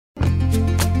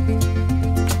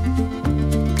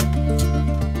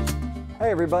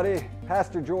Hey everybody,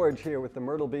 Pastor George here with the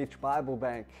Myrtle Beach Bible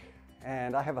Bank,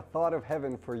 and I have a thought of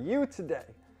heaven for you today.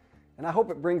 And I hope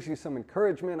it brings you some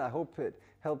encouragement. I hope it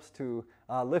helps to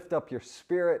lift up your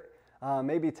spirit,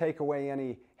 maybe take away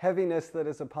any heaviness that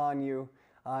is upon you.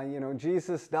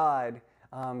 Jesus died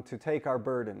to take our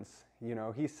burdens.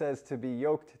 He says to be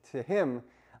yoked to Him,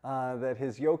 that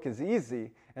His yoke is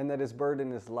easy and that His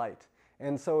burden is light.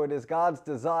 And so it is God's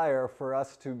desire for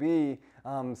us to be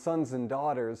sons and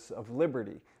daughters of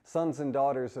liberty, sons and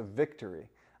daughters of victory,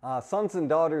 sons and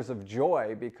daughters of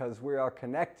joy, because we are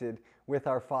connected with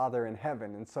our Father in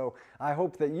heaven. And so I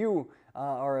hope that you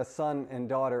are a son and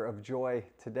daughter of joy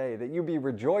today, that you be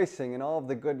rejoicing in all of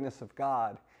the goodness of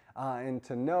God, and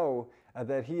to know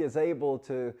that He is able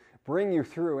to bring you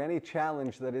through any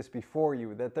challenge that is before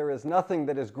you, that there is nothing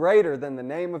that is greater than the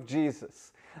name of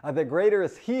Jesus. That greater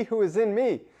is He who is in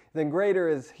me than greater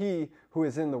is He who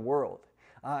is in the world.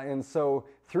 And so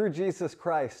through Jesus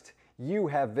Christ, you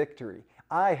have victory.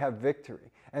 I have victory.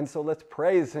 And so let's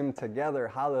praise Him together.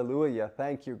 Hallelujah.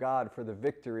 Thank you, God, for the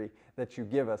victory that you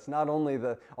give us. Not only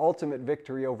the ultimate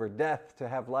victory over death to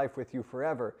have life with you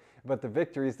forever, but the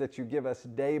victories that you give us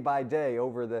day by day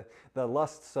over the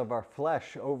lusts of our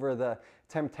flesh, over the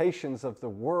temptations of the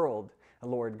world,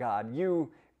 Lord God. You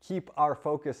keep our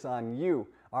focus on you.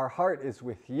 Our heart is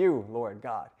with you, Lord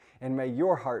God. And may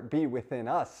your heart be within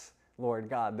us, Lord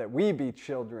God, that we be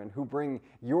children who bring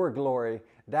your glory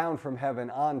down from heaven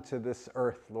onto this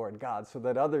earth, Lord God, so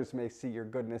that others may see your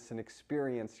goodness and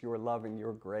experience your love and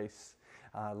your grace,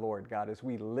 Lord God, as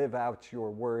we live out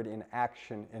your word in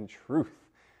action and truth.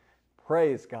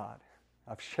 Praise God.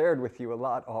 I've shared with you a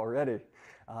lot already,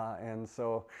 and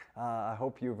so I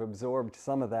hope you've absorbed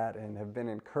some of that and have been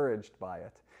encouraged by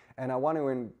it. And I want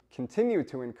to continue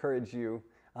to encourage you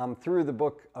through the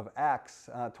book of Acts,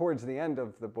 towards the end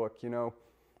of the book.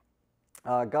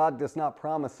 God does not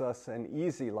promise us an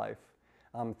easy life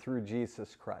through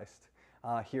Jesus Christ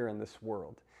here in this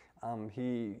world.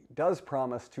 He does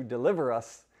promise to deliver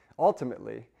us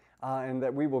ultimately, and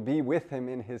that we will be with Him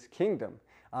in His kingdom.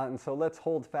 And so let's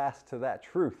hold fast to that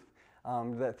truth,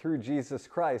 that through Jesus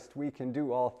Christ we can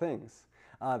do all things.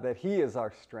 That He is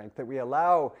our strength, that we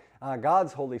allow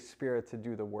God's Holy Spirit to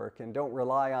do the work and don't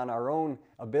rely on our own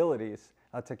abilities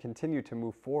to continue to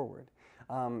move forward.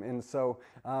 And so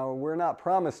we're not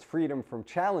promised freedom from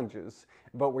challenges,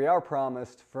 but we are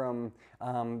promised from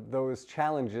those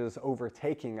challenges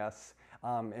overtaking us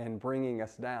and bringing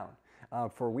us down,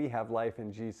 for we have life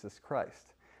in Jesus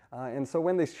Christ. And so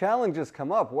when these challenges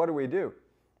come up, what do?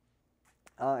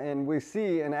 And we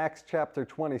see in Acts chapter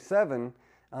 27,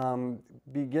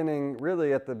 beginning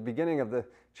really at the beginning of the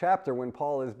chapter, when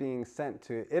Paul is being sent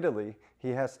to Italy, he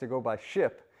has to go by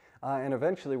ship. And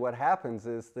eventually what happens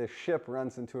is the ship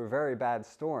runs into a very bad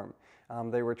storm.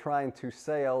 They were trying to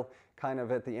sail kind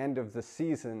of at the end of the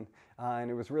season, and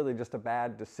it was really just a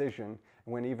bad decision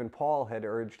when even Paul had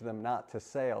urged them not to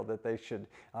sail, that they should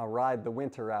ride the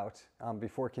winter out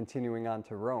before continuing on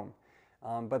to Rome.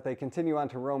 But they continue on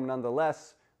to Rome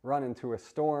nonetheless, run into a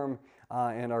storm,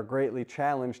 and are greatly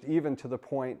challenged, even to the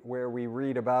point where we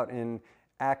read about in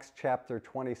Acts chapter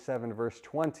 27, verse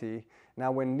 20,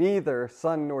 "Now when neither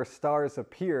sun nor stars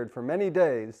appeared for many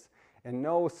days, and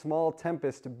no small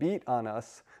tempest beat on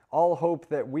us, all hope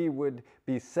that we would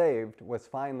be saved was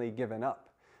finally given up."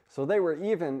 So they were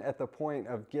even at the point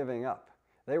of giving up.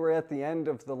 They were at the end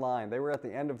of the line. They were at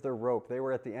the end of the rope. They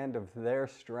were at the end of their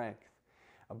strength.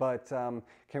 But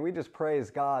can we just praise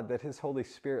God that His Holy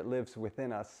Spirit lives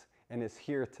within us and is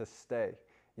here to stay?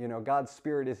 God's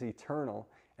Spirit is eternal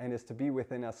and is to be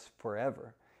within us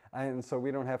forever. And so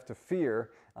we don't have to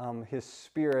fear His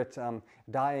Spirit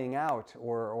dying out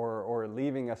or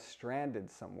leaving us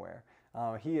stranded somewhere.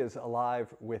 He is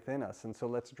alive within us. And so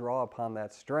let's draw upon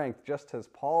that strength, just as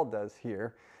Paul does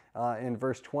here in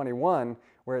verse 21,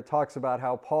 where it talks about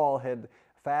how Paul had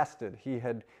fasted. He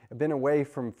had been away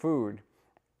from food.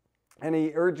 And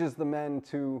he urges the men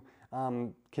to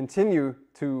continue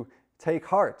to take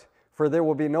heart, for there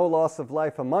will be no loss of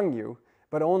life among you,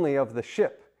 but only of the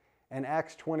ship. And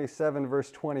Acts 27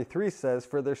 verse 23 says,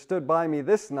 "For there stood by me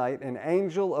this night an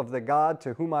angel of the God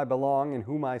to whom I belong and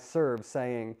whom I serve,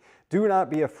 saying, 'Do not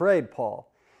be afraid,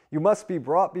 Paul. You must be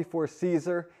brought before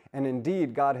Caesar, and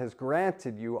indeed God has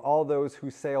granted you all those who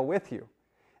sail with you.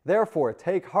 Therefore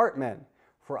take heart, men,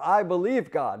 for I believe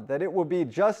God that it will be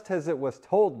just as it was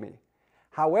told me.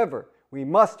 However, we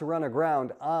must run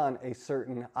aground on a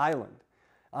certain island.'"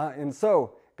 And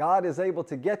so God is able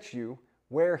to get you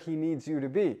where He needs you to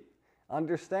be.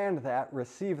 Understand that,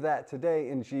 receive that today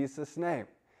in Jesus' name,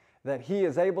 that He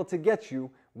is able to get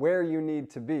you where you need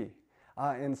to be.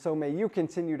 And so may you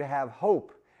continue to have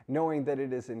hope, knowing that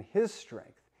it is in His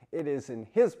strength, it is in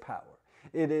His power,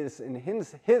 it is in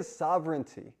His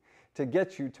sovereignty to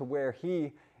get you to where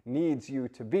He needs you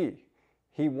to be.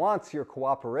 He wants your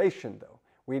cooperation, though.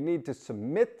 We need to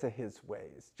submit to His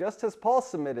ways, just as Paul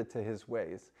submitted to His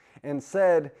ways and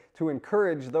said to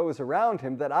encourage those around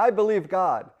him that I believe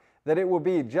God, that it will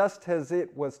be just as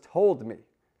it was told me.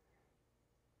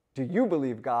 Do you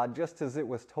believe God just as it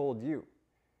was told you?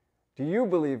 Do you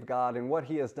believe God in what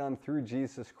He has done through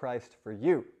Jesus Christ for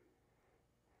you?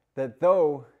 That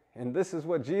though, and this is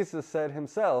what Jesus said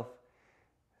Himself,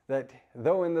 that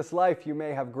though in this life you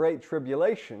may have great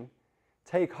tribulation,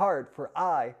 take heart, for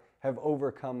I have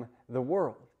overcome the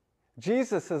world.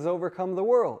 Jesus has overcome the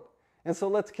world. And so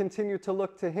let's continue to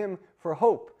look to Him for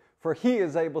hope, for He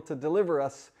is able to deliver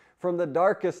us from the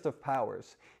darkest of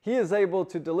powers. He is able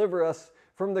to deliver us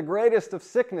from the greatest of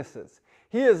sicknesses.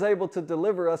 He is able to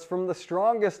deliver us from the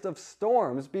strongest of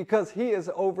storms because He is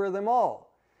over them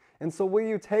all. And so will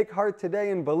you take heart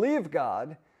today and believe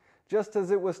God, just as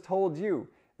it was told you,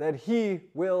 that He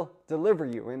will deliver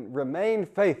you, and remain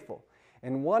faithful.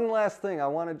 And one last thing I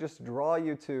want to just draw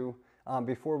you to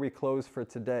before we close for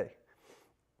today.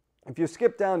 If you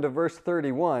skip down to verse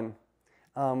 31,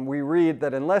 we read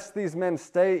that unless these men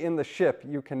stay in the ship,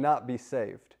 you cannot be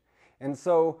saved. And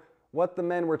so what the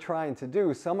men were trying to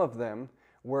do, some of them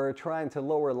were trying to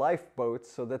lower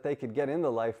lifeboats so that they could get in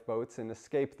the lifeboats and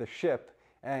escape the ship,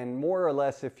 and more or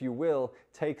less, if you will,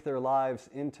 take their lives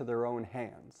into their own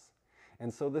hands.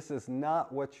 And so this is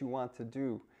not what you want to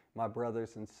do, my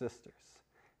brothers and sisters.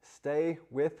 Stay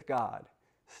with God.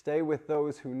 Stay with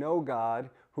those who know God,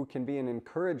 who can be an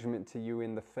encouragement to you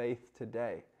in the faith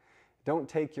today. Don't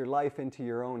take your life into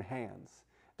your own hands.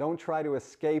 Don't try to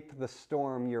escape the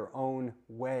storm your own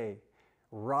way.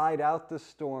 Ride out the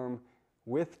storm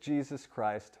with Jesus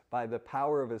Christ by the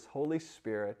power of His Holy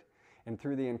Spirit and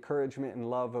through the encouragement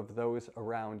and love of those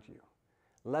around you.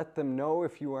 Let them know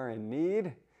if you are in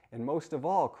need, and most of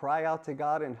all, cry out to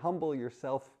God and humble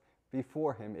yourself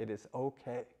before Him. It is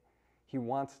okay. He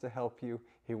wants to help you.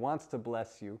 He wants to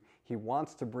bless you. He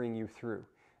wants to bring you through.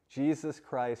 Jesus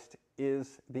Christ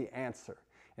is the answer.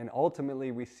 And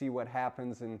ultimately, we see what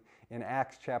happens in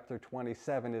Acts chapter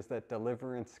 27 is that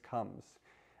deliverance comes.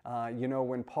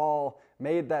 When Paul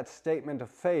made that statement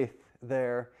of faith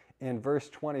there in verse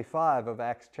 25 of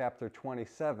Acts chapter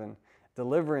 27,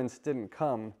 deliverance didn't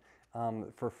come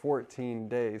for 14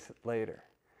 days later.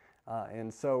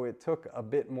 And so it took a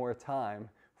bit more time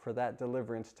for that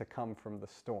deliverance to come from the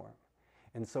storm.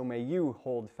 And so may you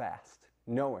hold fast,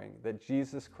 knowing that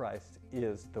Jesus Christ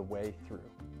is the way through.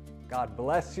 God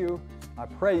bless you. I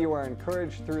pray you are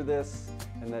encouraged through this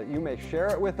and that you may share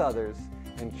it with others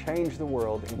and change the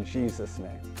world in Jesus'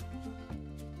 name.